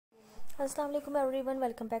Assalamu alaikum everyone,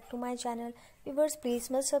 welcome back to my channel. Viewers,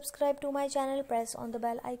 please must subscribe to my channel, press on the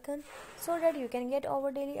bell icon so that you can get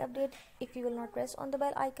our daily update. If you will not press on the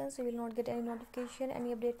bell icon, so you will not get any notification,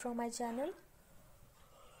 any update from my channel.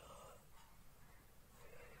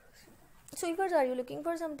 So viewers, are you looking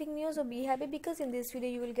for something new? So be happy, because in this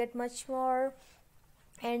video you will get much more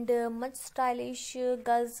and much stylish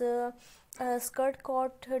girls skirt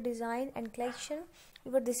coat design and collection.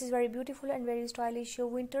 But this is very beautiful and very stylish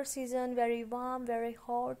winter season, very warm, very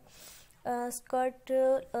hot skirt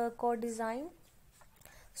coat design.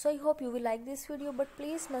 So I hope you will like this video, but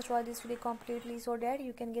please must watch this video completely so that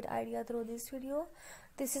you can get idea through this video.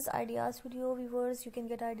 This is ideas video, viewers. You can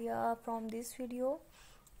get idea from this video.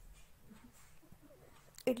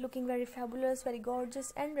 It looking very fabulous, very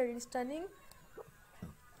gorgeous and very stunning.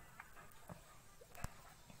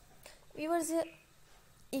 Viewers,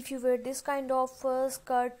 if you wear this kind of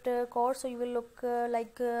skirt coat, so you will look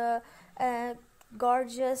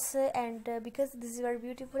gorgeous, and because this is very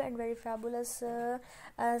beautiful and very fabulous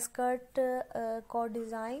skirt coat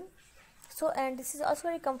design. So, and this is also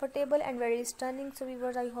very comfortable and very stunning. So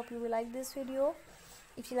viewers, I hope you will like this video.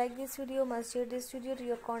 If you like this video, must share this video to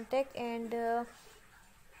your contact, and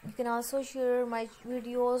you can also share my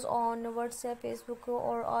videos on WhatsApp, Facebook,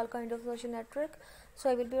 or all kind of social network. So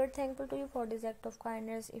I will be very thankful to you for this act of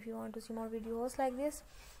kindness. If you want to see more videos like this,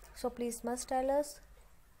 so please must tell us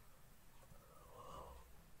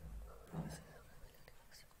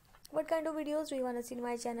what kind of videos do you want to see in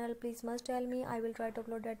my channel. Please must tell me. I will try to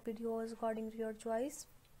upload that videos according to your choice.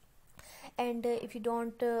 And if you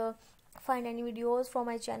don't find any videos from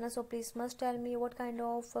my channel, so please must tell me what kind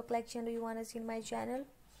of collection do you want to see in my channel.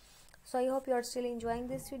 So I hope you are still enjoying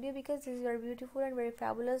this video, because this is very beautiful and very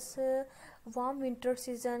fabulous warm winter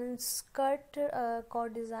season skirt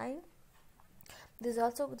coat design. This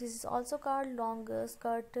is also called long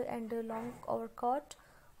skirt and long overcoat.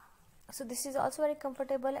 So this is also very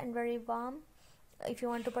comfortable and very warm. If you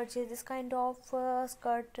want to purchase this kind of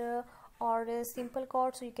skirt or a simple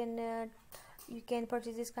coat, so you can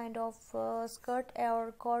purchase this kind of skirt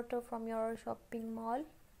or coat from your shopping mall.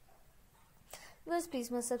 Viewers, please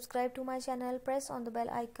must subscribe to my channel, press on the bell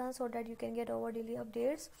icon so that you can get our daily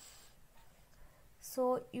updates.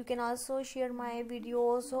 So you can also share my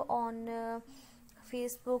videos on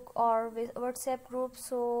Facebook or WhatsApp group.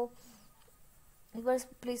 So viewers,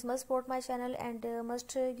 please must support my channel and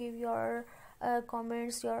must give your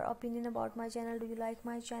comments, your opinion about my channel. Do you like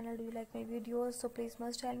my channel? Do you like my videos? So please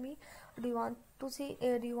must tell me. Do you want to see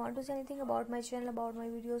anything about my channel, about my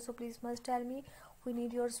videos? So please must tell me. We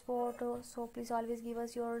need your support, so please always give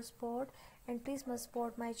us your support, and please must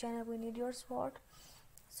support my channel. We need your support.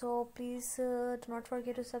 So please do not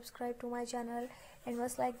forget to subscribe to my channel and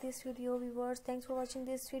must like this video. Viewers, thanks for watching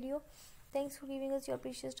this video. Thanks for giving us your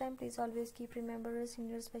precious time. Please always keep remember us in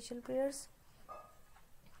your special prayers.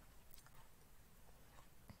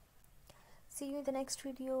 See you in the next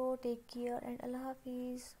video. Take care and Allah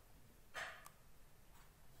Hafiz.